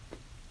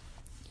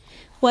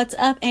What's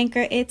up,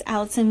 Anchor? It's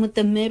Allison with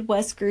the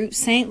Midwest Group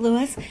St.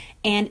 Louis,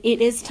 and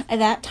it is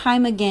that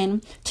time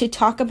again to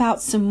talk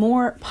about some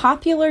more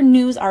popular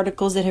news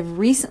articles that have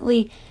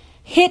recently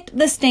hit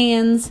the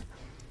stands.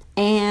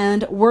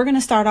 And we're going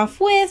to start off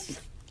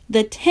with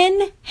the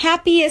 10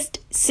 happiest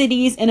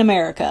cities in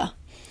America.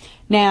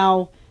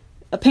 Now,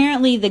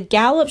 apparently the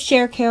Gallup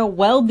Sharecare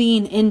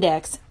Wellbeing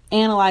Index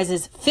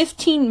analyzes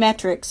 15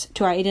 metrics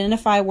to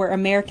identify where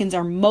Americans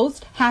are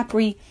most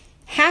happy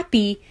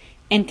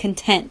and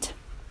content.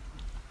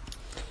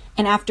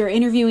 And after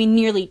interviewing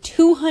nearly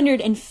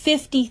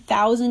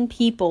 250,000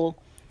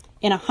 people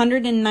in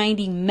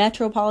 190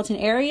 metropolitan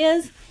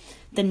areas,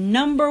 the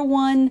number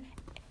one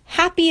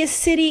happiest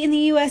city in the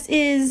U.S.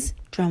 is,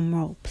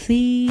 drumroll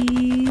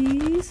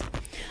please,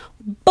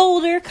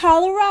 Boulder,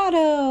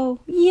 Colorado.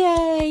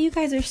 Yay, you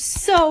guys are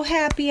so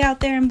happy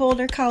out there in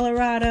Boulder,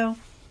 Colorado.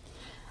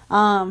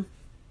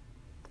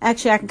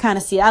 Actually, I can kind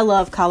of see, I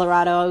love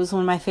Colorado. It was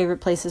one of my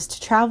favorite places to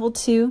travel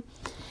to.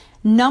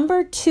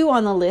 Number 2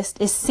 on the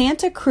list is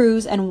Santa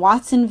Cruz and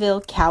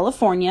Watsonville,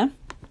 California.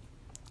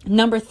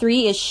 Number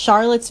 3 is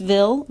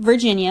Charlottesville,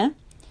 Virginia.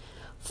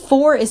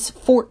 4 is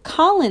Fort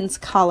Collins,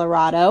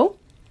 Colorado.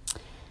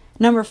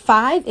 Number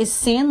 5 is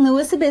San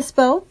Luis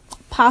Obispo,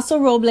 Paso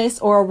Robles,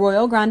 or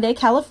Arroyo Grande,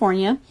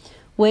 California,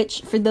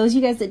 which, for those of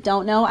you guys that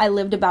don't know, I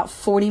lived about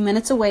 40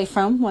 minutes away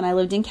from when I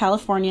lived in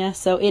California,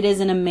 so it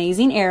is an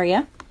amazing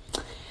area.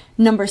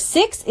 Number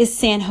 6 is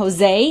San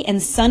Jose and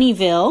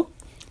Sunnyvale,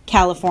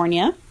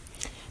 California.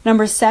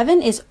 Number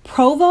 7 is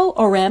Provo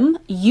Orem,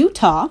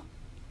 Utah.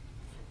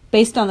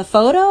 Based on the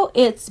photo,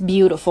 it's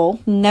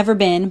beautiful. Never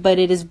been, but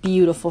it is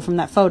beautiful from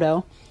that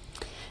photo.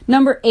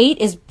 Number 8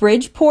 is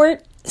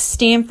Bridgeport,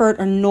 Stamford,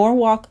 or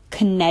Norwalk,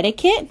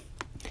 Connecticut.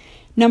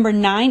 Number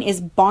 9 is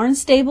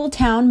Barnstable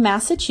Town,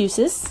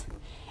 Massachusetts.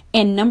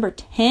 And number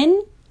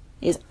 10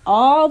 is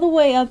all the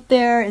way up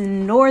there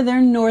in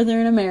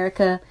northern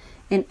America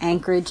in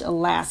Anchorage,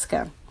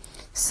 Alaska.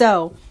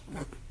 So,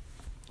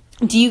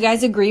 do you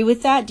guys agree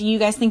with that? Do you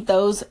guys think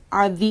those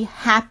are the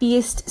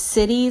happiest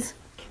cities?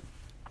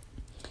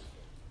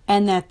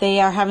 And that they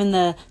are having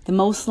the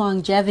most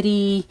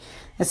longevity?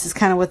 This is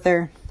kind of what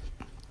they're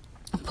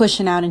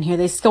pushing out in here.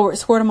 They scored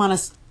them on a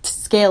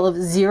scale of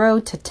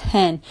 0 to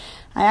 10.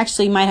 I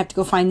actually might have to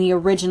go find the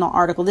original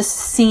article. This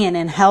is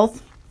CNN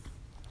Health,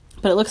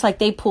 but it looks like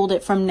they pulled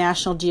it from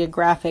National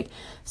Geographic.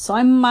 So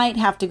I might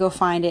have to go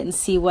find it and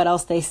see what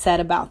else they said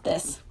about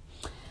this.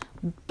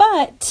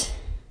 But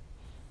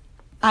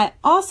I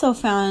also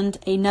found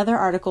another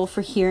article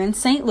for here in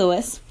St.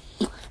 Louis.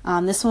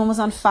 This one was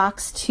on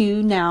Fox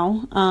 2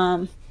 now.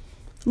 A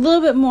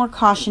little bit more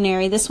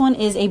cautionary. This one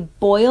is a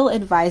boil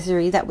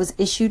advisory that was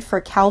issued for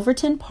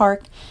Calverton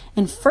Park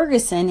and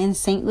Ferguson in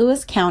St.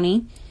 Louis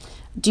County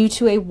due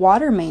to a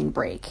water main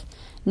break.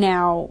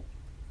 Now,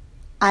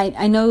 I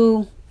don't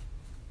know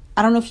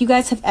if you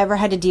guys have ever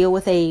had to deal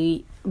with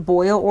a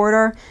boil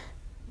order,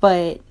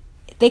 but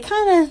they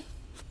kind of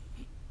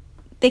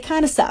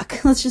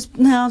suck. I'll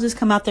just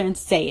come out there and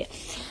say it.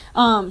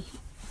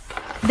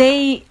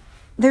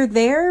 They're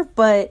there,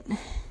 but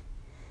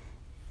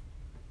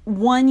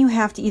one, you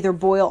have to either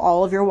boil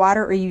all of your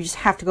water or you just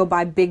have to go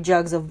buy big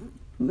jugs of,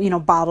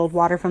 bottled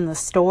water from the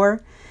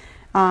store.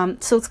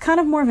 So it's kind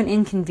of more of an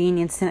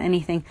inconvenience than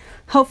anything.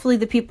 Hopefully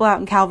the people out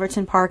in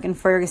Calverton Park and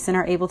Ferguson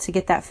are able to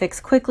get that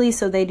fixed quickly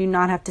so they do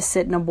not have to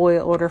sit in a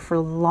boil order for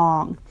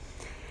long.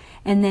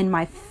 And then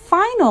my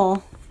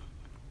final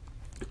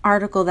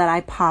article that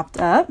I popped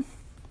up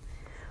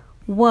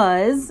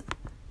was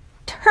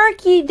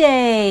Turkey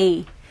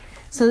Day.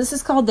 So this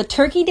is called the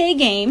Turkey Day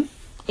game.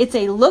 It's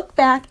a look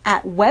back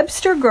at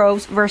Webster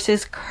Groves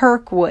versus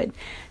Kirkwood.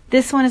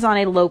 This one is on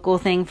a local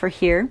thing for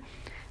here.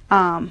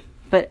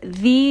 But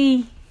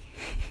there's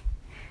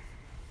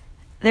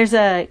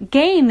a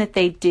game that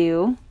they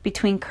do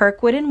between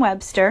Kirkwood and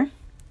Webster.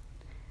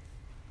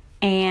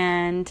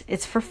 And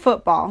it's for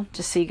football,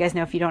 just so you guys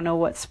know if you don't know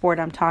what sport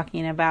I'm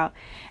talking about.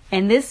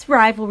 And this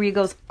rivalry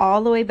goes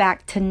all the way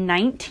back to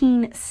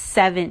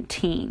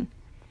 1917.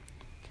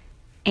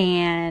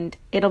 And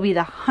it'll be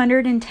the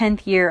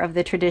 110th year of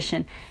the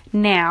tradition.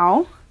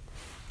 Now,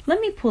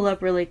 let me pull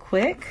up really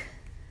quick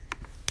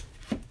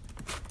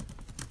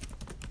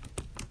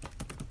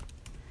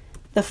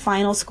the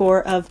final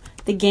score of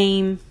the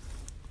game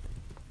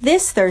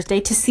this Thursday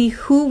to see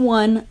who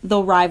won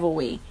the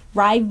rivalry.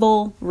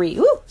 Ooh,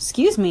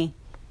 excuse me.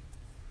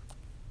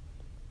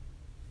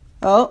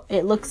 Oh,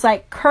 it looks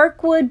like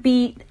Kirkwood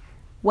beat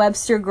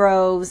Webster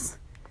Groves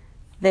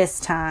this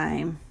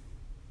time.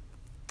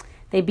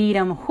 They beat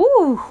them,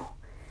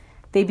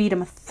 they beat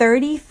them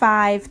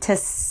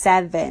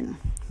 35-7.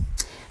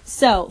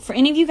 So, for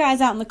any of you guys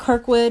out in the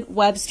Kirkwood,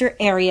 Webster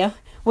area,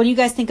 what do you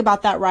guys think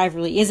about that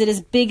rivalry? Is it as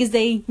big as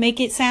they make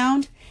it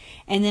sound?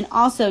 And then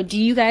also, do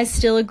you guys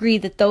still agree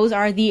that those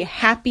are the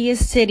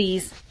happiest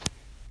cities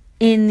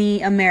in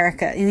the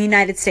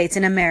United States,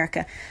 in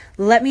America?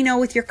 Let me know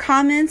with your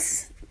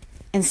comments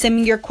and send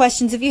me your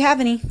questions if you have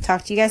any.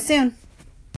 Talk to you guys soon.